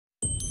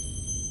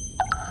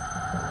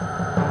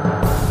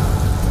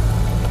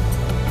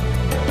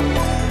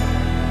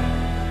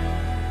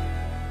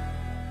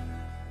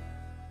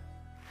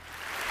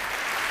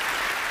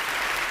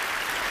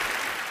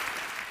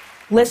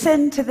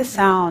Listen to the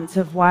sounds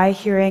of why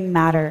hearing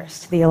matters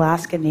to the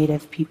Alaska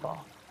Native people.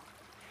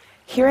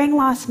 Hearing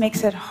loss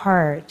makes it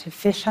hard to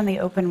fish on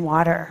the open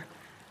water,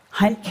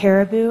 hunt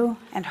caribou,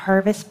 and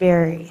harvest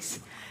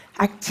berries,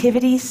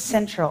 activities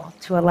central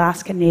to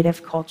Alaska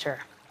Native culture.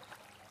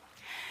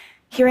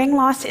 Hearing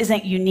loss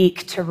isn't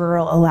unique to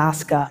rural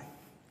Alaska.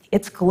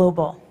 It's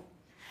global.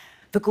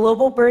 The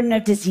Global Burden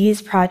of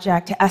Disease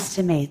Project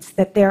estimates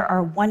that there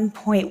are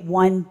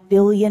 1.1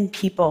 billion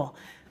people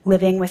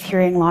living with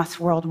hearing loss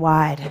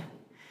worldwide.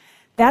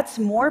 That's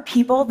more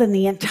people than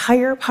the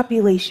entire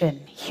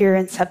population here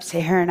in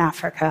sub-Saharan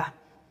Africa.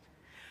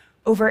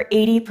 Over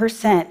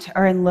 80%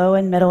 are in low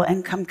and middle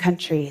income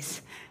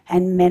countries,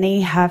 and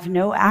many have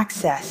no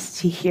access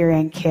to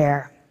hearing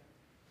care.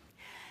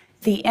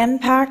 The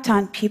impact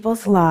on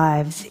people's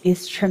lives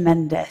is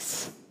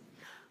tremendous.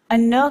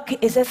 Anook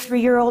is a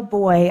 3-year-old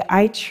boy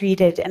I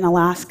treated in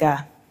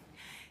Alaska.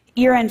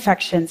 Ear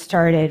infection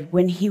started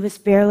when he was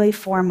barely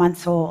 4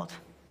 months old.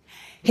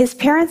 His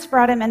parents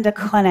brought him into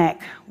clinic,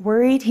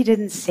 worried he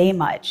didn't say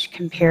much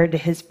compared to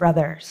his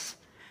brothers.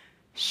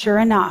 Sure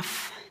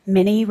enough,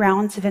 many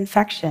rounds of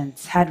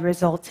infections had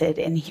resulted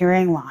in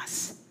hearing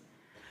loss.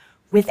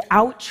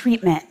 Without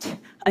treatment,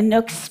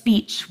 Anook's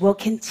speech will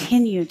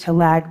continue to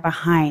lag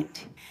behind.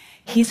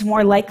 He's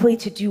more likely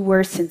to do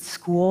worse in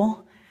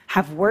school,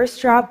 have worse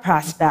job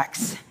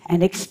prospects,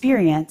 and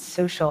experience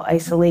social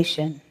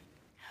isolation.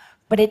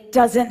 But it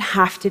doesn't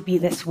have to be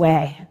this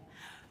way.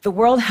 The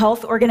World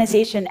Health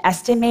Organization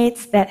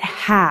estimates that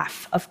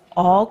half of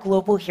all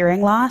global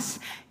hearing loss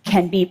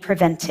can be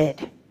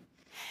prevented.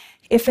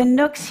 If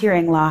Anook's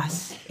hearing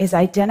loss is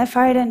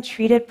identified and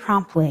treated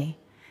promptly,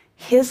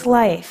 his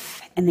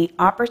life and the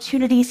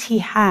opportunities he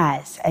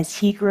has as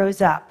he grows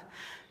up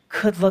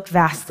could look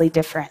vastly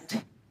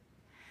different.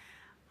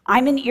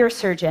 I'm an ear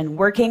surgeon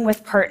working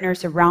with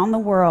partners around the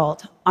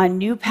world on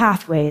new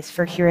pathways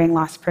for hearing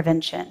loss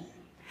prevention.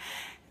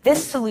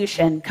 This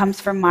solution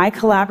comes from my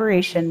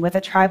collaboration with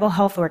a tribal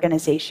health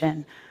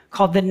organization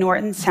called the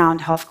Norton Sound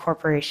Health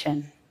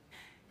Corporation.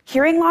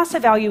 Hearing loss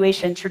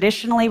evaluation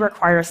traditionally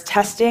requires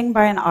testing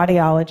by an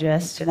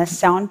audiologist in a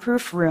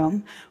soundproof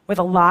room with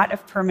a lot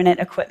of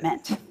permanent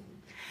equipment.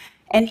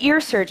 An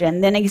ear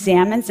surgeon then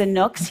examines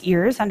Anook's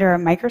ears under a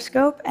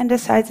microscope and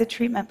decides a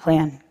treatment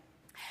plan.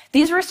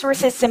 These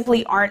resources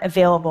simply aren't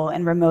available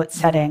in remote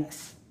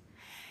settings.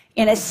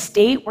 In a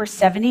state where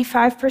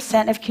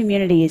 75% of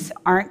communities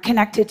aren't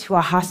connected to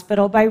a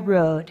hospital by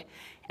road,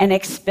 an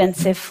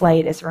expensive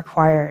flight is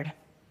required.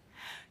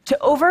 To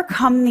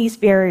overcome these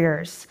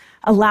barriers,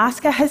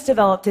 Alaska has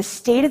developed a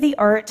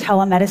state-of-the-art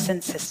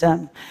telemedicine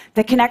system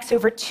that connects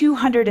over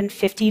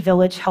 250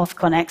 village health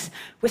clinics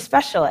with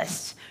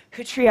specialists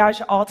who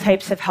triage all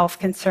types of health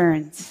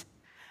concerns.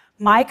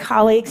 My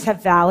colleagues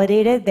have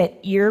validated that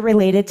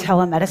ear-related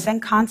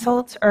telemedicine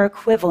consults are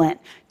equivalent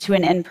to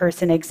an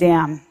in-person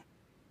exam.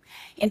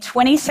 In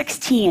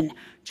 2016,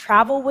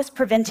 travel was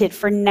prevented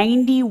for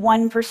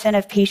 91%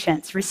 of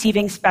patients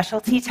receiving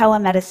specialty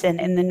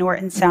telemedicine in the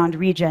Norton Sound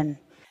region.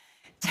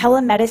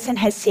 Telemedicine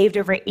has saved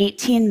over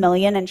 $18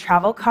 million in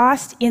travel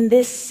costs in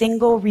this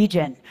single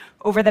region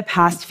over the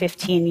past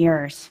 15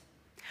 years.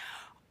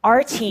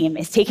 Our team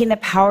is taking the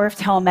power of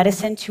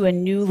telemedicine to a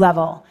new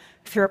level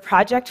through a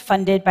project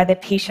funded by the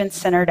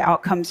Patient-Centered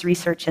Outcomes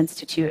Research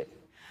Institute.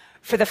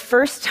 For the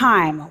first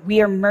time,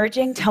 we are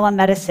merging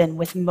telemedicine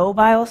with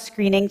mobile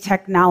screening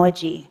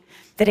technology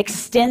that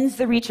extends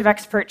the reach of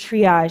expert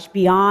triage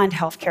beyond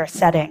healthcare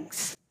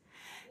settings.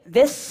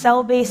 This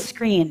cell-based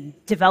screen,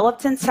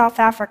 developed in South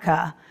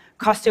Africa,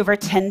 costs over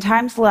 10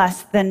 times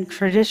less than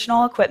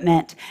traditional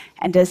equipment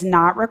and does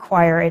not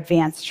require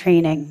advanced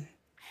training.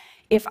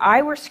 If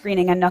I were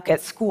screening Anook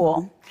at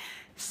school,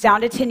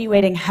 sound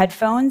attenuating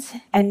headphones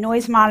and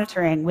noise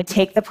monitoring would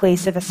take the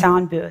place of a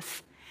sound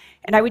booth,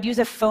 and I would use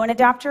a phone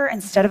adapter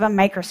instead of a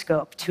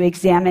microscope to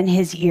examine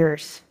his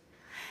ears.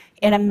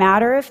 In a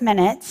matter of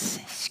minutes,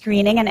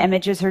 screening and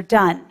images are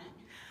done.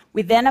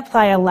 We then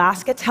apply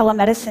Alaska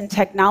telemedicine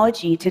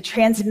technology to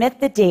transmit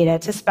the data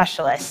to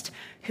specialists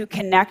who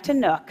connect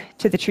Anook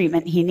to the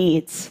treatment he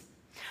needs.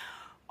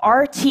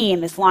 Our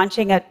team is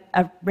launching a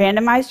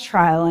randomized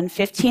trial in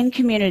 15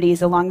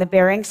 communities along the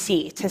Bering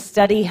Sea to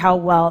study how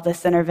well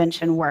this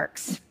intervention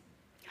works.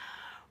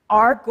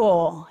 Our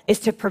goal is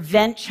to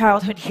prevent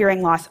childhood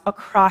hearing loss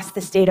across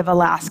the state of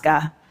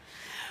Alaska,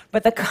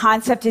 but the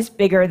concept is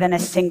bigger than a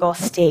single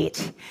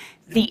state.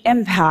 The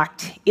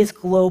impact is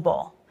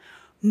global.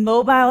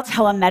 Mobile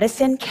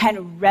telemedicine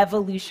can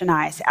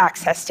revolutionize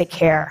access to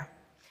care.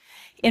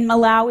 In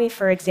Malawi,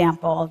 for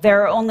example,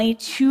 there are only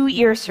 2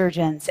 ear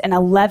surgeons and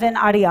 11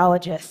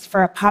 audiologists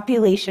for a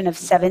population of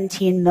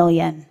 17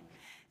 million.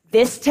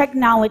 This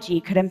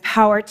technology could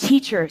empower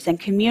teachers and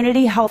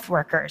community health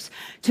workers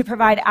to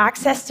provide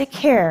access to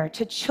care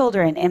to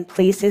children in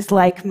places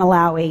like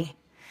Malawi.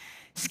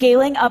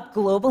 Scaling up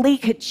globally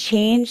could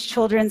change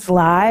children's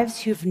lives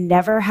who've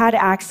never had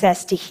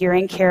access to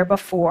hearing care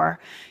before,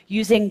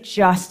 using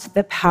just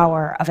the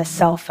power of a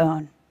cell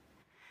phone.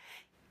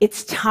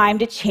 It's time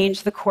to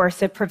change the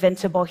course of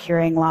preventable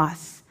hearing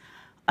loss.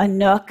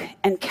 Anouk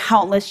and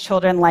countless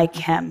children like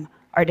him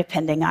are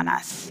depending on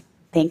us.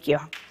 Thank you.